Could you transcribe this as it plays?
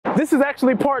This is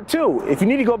actually part 2. If you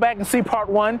need to go back and see part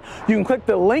 1, you can click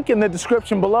the link in the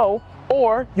description below,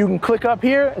 or you can click up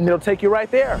here and it'll take you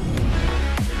right there.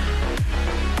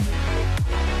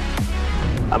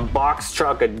 A box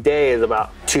truck a day is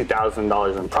about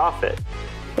 $2,000 in profit.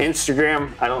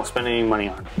 Instagram, I don't spend any money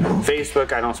on.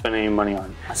 Facebook, I don't spend any money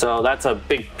on. So that's a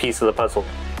big piece of the puzzle.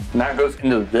 And that goes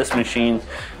into this machine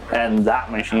and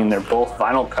that machine. They're both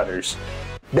vinyl cutters.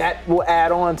 That will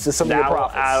add on to some of your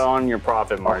profits. That will add on your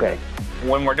profit margin. Okay.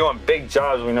 When we're doing big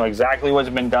jobs, we know exactly what's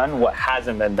been done, what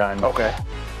hasn't been done. Okay.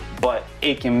 But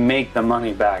it can make the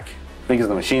money back because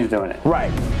the machine's doing it.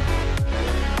 Right.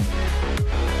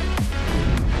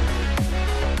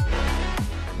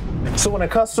 So when a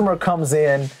customer comes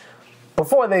in,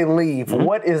 before they leave,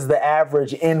 what is the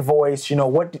average invoice? You know,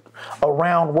 what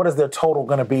is their total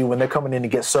going to be when they're coming in to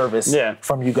get service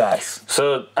from you guys?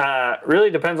 So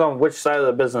really depends on which side of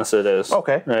the business it is.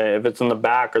 Okay. Right, if it's in the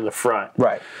back or the front.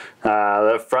 Right.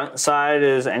 The front side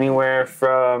is anywhere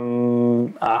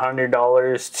from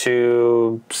 $100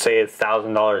 to say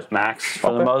 $1,000 max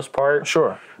for the most part.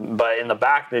 Sure. But in the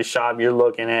back of the shop, you're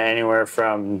looking at anywhere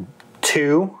from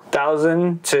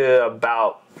 $2,000 to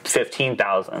about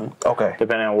 $15,000. Okay.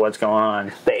 Depending on what's going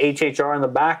on. The HHR in the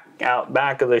back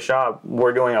of the shop,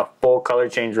 we're doing a full color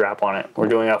change wrap on it. We're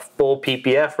doing a full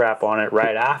PPF wrap on it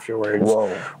right afterwards.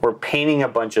 Whoa. We're painting a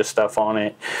bunch of stuff on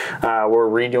it. We're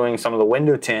redoing some of the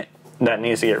window tint that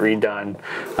needs to get redone.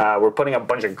 We're putting a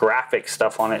bunch of graphic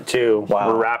stuff on it too. Wow.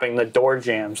 We're wrapping the door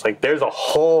jambs. Like there's a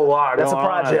whole lot going on.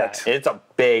 That's a project. It's a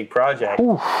big project.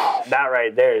 Oof. That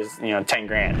right there is, 10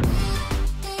 grand.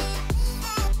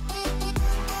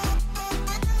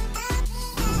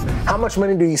 How much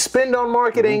money do you spend on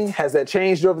marketing? Has that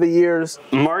changed over the years?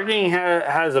 Marketing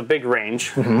has a big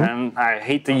range, and I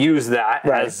hate to use that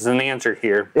as an answer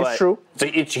here. But it's true.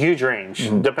 It's a huge range.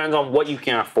 Depends on what you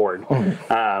can afford.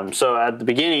 So at the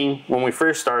beginning, when we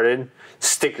first started,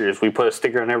 stickers. We put a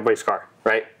sticker on everybody's car,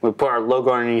 right? We put our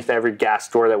logo underneath every gas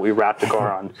door that we wrapped the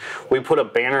car on. We put a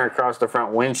banner across the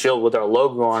front windshield with our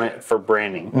logo on it for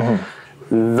branding.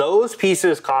 Those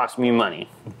pieces cost me money.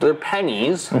 They're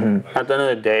pennies at the end of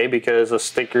the day because a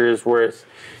sticker is worth,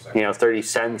 30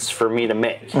 cents for me to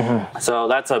make. So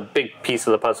that's a big piece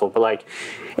of the puzzle. But like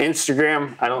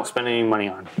Instagram, I don't spend any money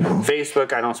on.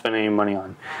 Facebook, I don't spend any money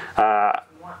on.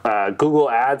 Google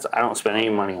ads, I don't spend any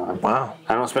money on. Wow.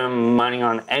 I don't spend money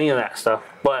on any of that stuff.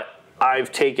 But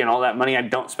I've taken all that money I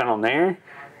don't spend on there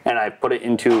and I put it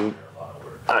into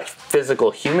a physical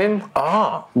human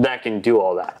that can do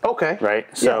all that. Okay. Right?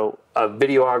 So a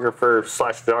videographer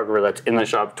 / photographer that's in the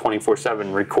shop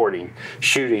 24/7 recording,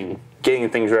 shooting, getting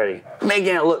things ready,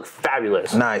 making it look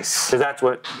fabulous. Nice. Because that's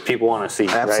what people want to see.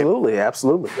 Absolutely, right?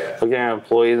 absolutely. Looking at an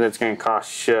employee that's going to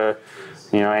cost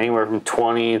anywhere from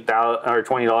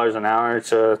 $20 an hour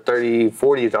to $30,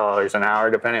 $40 an hour,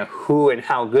 depending on who and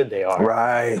how good they are.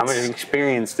 Right. How much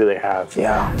experience do they have?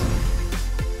 Yeah.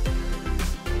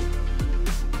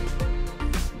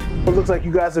 It looks like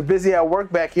you guys are busy at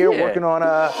work back here working on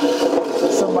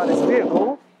somebody's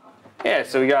vehicle. Yeah,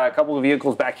 so we got a couple of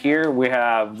vehicles back here. We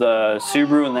have the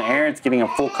Subaru in the air. It's getting a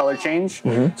full color change.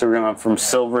 So we're going from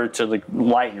silver to the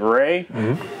light gray.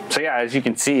 So yeah, as you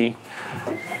can see,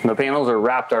 the panels are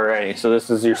wrapped already. So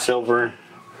this is your silver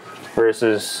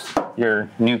versus your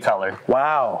new color.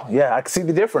 Wow. Yeah, I can see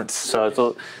the difference.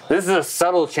 So this is a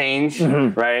subtle change,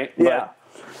 right? Yeah. But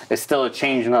it's still a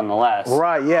change nonetheless.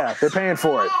 Right, yeah, they're paying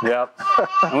for it. Yep.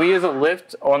 And we use a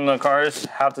lift on the cars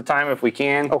half the time if we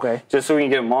can. Okay. Just so we can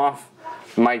get them off.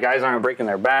 My guys aren't breaking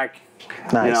their back.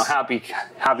 Nice. Happy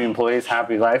employees,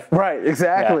 happy life. Right,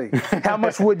 exactly. Yeah. How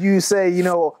much would you say,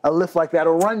 a lift like that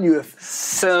will run you?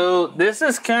 So this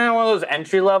is kind of one of those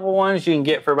entry-level ones you can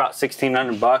get for about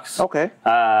 $1,600. Okay.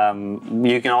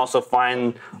 You can also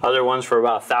find other ones for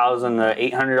about $1,000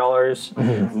 to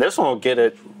 $800. This one will get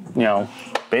it,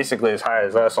 basically as high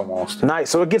as us almost. Nice,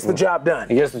 so it gets the job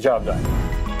done. It gets the job done.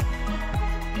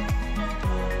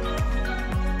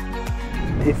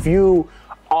 If you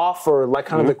offer like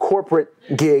kind of the corporate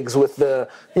gigs with the,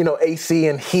 AC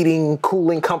and heating,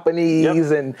 cooling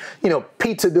companies and,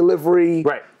 pizza delivery,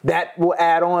 that will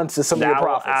add on to some of your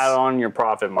profits. That will add on your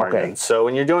profit margin. Okay. So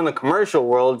when you're doing the commercial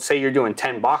world, say you're doing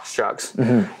 10 box trucks,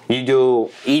 you do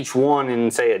each one in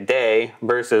say a day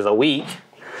versus a week,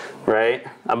 right?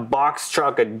 A box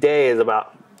truck a day is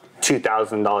about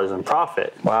 $2,000 in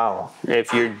profit. Wow.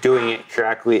 If you're doing it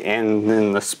correctly and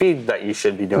in the speed that you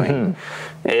should be doing.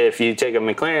 If you take a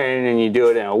McLaren and you do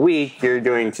it in a week, you're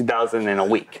doing $2,000 in a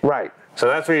week. Right. So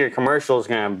that's where your commercial is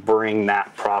going to bring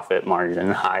that profit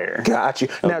margin higher. Got you.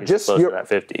 So now, just that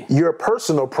 50. your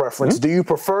personal preference, do you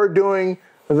prefer doing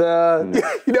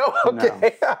You know,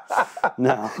 okay.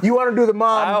 No. You want to do the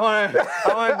mom? I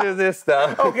want to do this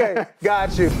stuff. Okay,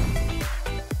 got you.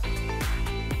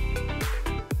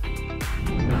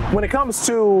 When it comes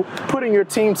to putting your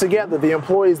team together, the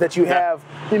employees that you have,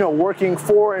 you know, working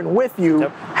for and with you,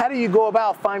 how do you go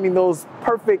about finding those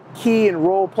perfect key and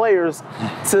role players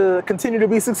to continue to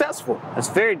be successful? It's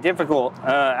very difficult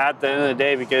at the end of the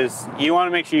day because you want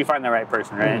to make sure you find the right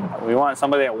person, right? We want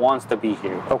somebody that wants to be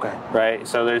here. Okay. Right?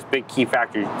 So there's big key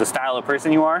factors. The style of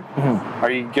person you are.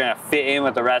 Are you going to fit in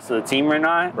with the rest of the team or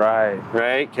not? Right.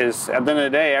 Right? Because at the end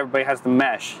of the day, everybody has to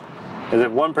mesh. Because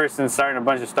if one person's starting a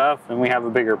bunch of stuff, then we have a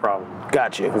bigger problem.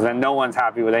 Got you. Because then no one's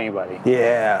happy with anybody.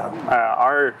 Yeah.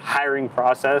 Our hiring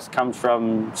process comes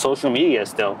from social media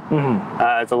still.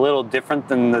 It's a little different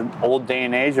than the old day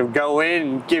and age of go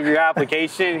in, give your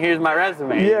application, here's my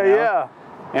resume. Yeah, you know? yeah.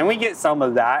 And we get some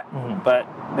of that, but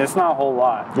it's not a whole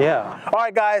lot. Yeah. All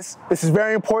right, guys, this is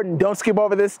very important. Don't skip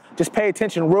over this. Just pay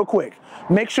attention real quick.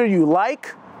 Make sure you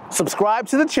like, subscribe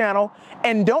to the channel,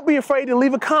 and don't be afraid to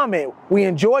leave a comment. We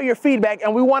enjoy your feedback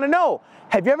and we want to know,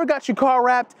 have you ever got your car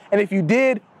wrapped? And if you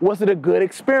did, was it a good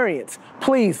experience?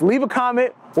 Please leave a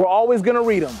comment. We're always going to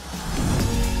read them.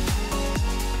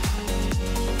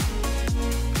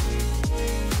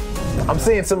 I'm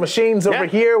seeing some machines over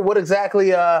here. What exactly,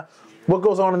 what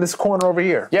goes on in this corner over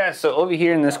here? Yeah, so over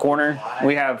here in this corner,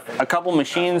 we have a couple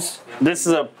machines. This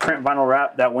is a print vinyl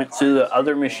wrap that went through the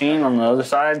other machine on the other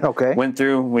side. Okay. Went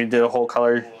through, we did a whole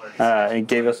color. It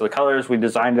gave us the colors. We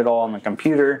designed it all on the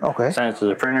computer. Okay. Sent it to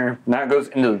the printer. And that goes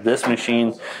into this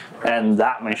machine and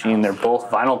that machine. They're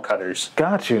both vinyl cutters.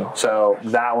 Got you. So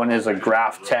that one is a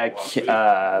Graphtec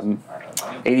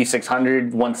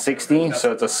 8600 160.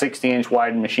 So it's a 60-inch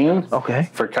wide machine. Okay.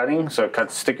 For cutting. So it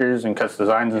cuts stickers and cuts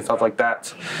designs and stuff like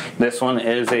that. This one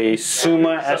is a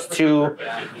Suma S2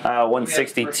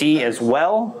 160T as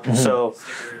well. So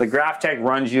the Graphtec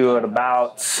runs you at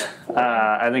about,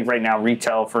 I think right now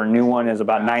retail for a new one is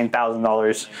about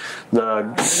 $9,000.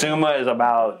 The Suma is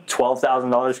about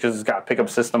 $12,000 because it's got a pickup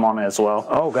system on it as well.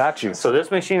 Oh, got you. So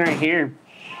this machine right here,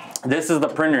 this is the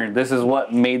printer. This is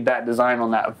what made that design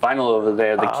on that vinyl over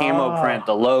there. The camo print,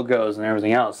 the logos, and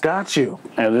everything else. Got you.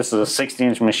 And this is a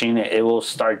 60-inch machine. It will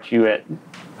start you at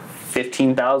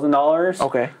 $15,000.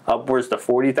 Okay. Upwards to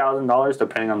 $40,000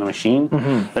 depending on the machine.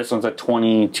 This one's a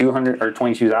 $2,200 or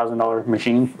 $22,000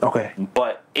 machine. Okay.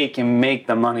 But it can make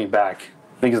the money back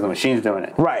because the machine's doing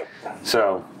it. Right.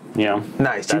 So, you know.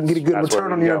 Nice. You can get a good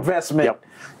return on your investment. Yep.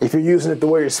 If you're using it the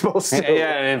way you're supposed to.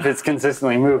 Yeah, and if it's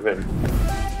consistently moving.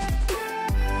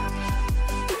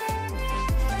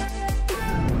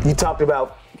 You talked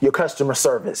about your customer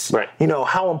service. Right. You know,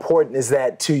 how important is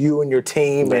that to you and your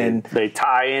team? They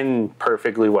tie in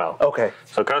perfectly well. Okay.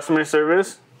 So customer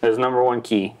service is #1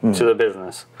 key to the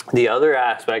business. The other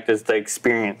aspect is the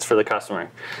experience for the customer.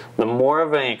 The more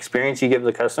of an experience you give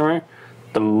the customer,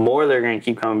 the more they're going to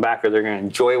keep coming back or they're going to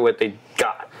enjoy what they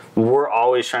got. We're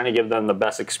always trying to give them the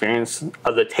best experience,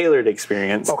 the tailored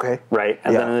experience, right,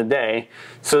 at the end of the day,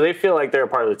 so they feel like they're a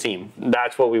part of the team.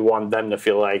 That's what we want them to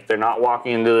feel like. They're not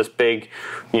walking into this big,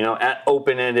 you know,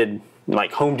 open-ended,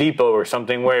 like Home Depot or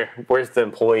something where, where's the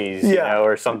employees, you know,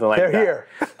 or something like that. They're here.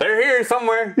 They're here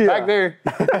somewhere, back there.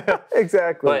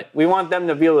 Exactly. But we want them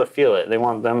to be able to feel it. We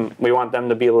want them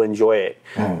to be able to enjoy it.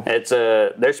 It's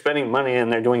they're spending money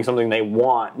and they're doing something they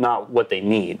want, not what they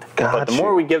need. But the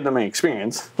more we give them an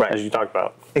experience, as you talked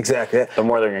about, the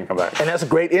more they're going to come back. And that's a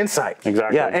great insight.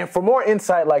 Exactly. Yeah, and for more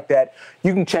insight like that,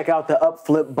 you can check out the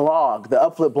UpFlip blog. The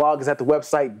UpFlip blog is at the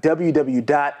website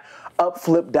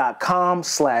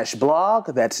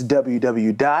www.upflip.com/blog. That's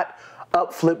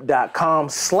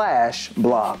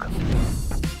www.upflip.com/blog.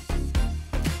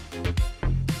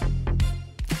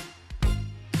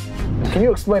 Can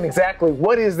you explain exactly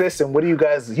what is this and what do you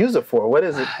guys use it for? What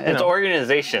is it? It's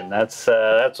organization. That's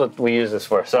what we use this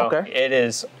for. So it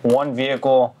is one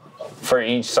vehicle for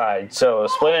each side. So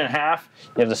split it in half.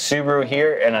 You have the Subaru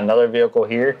here and another vehicle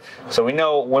here. So we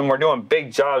know when we're doing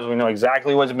big jobs, we know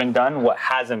exactly what's been done, what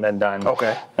hasn't been done.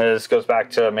 Okay. And this goes back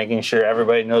to making sure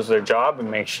everybody knows their job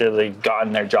and make sure they've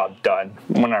gotten their job done.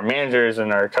 When our managers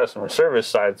and our customer service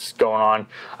side's going on,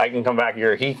 I can come back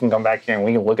here, he can come back here, and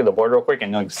we can look at the board real quick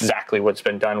and know exactly what's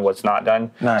been done, what's not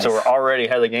done. Nice. So we're already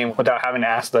ahead of the game without having to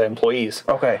ask the employees.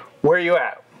 Okay. Where are you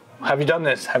at? Have you done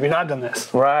this? Have you not done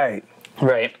this? Right.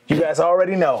 Right. You guys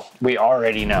already know. We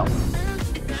already know.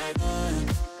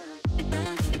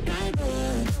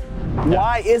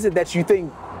 Why is it that you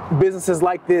think businesses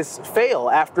like this fail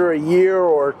after a year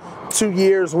or 2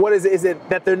 years? What is it? Is it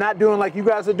that they're not doing like you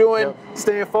guys are doing,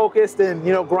 staying focused and,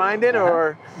 you know, grinding,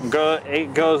 or?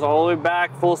 It goes all the way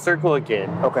back full circle again.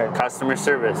 Okay. Customer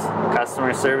service,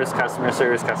 customer service, customer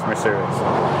service, customer service.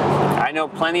 I know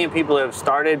plenty of people who have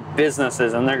started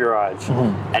businesses in their garage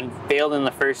and failed in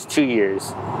the first 2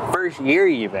 years, first year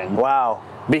even. Wow.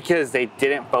 Because they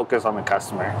didn't focus on the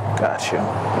customer.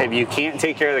 Gotcha. If you can't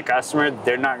take care of the customer,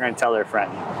 they're not going to tell their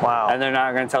friend. Wow. And they're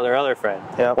not going to tell their other friend.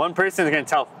 Yep. One person is going to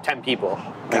tell 10 people.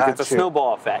 Gotcha. It's a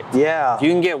snowball effect. Yeah. If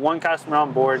you can get one customer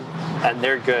on board and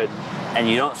they're good and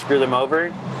you don't screw them over,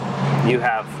 you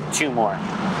have 2 more.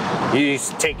 You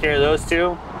take care of those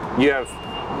 2, you have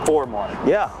 4 more.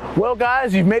 Yeah. Well,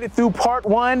 guys, you've made it through part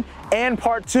 1 and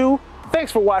part 2. Thanks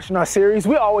for watching our series.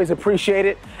 We always appreciate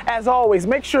it. As always,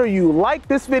 make sure you like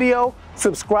this video,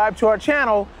 subscribe to our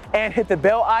channel, and hit the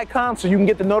bell icon so you can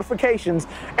get the notifications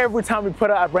every time we put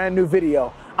out a brand new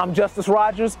video. I'm Justice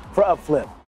Rogers for UpFlip.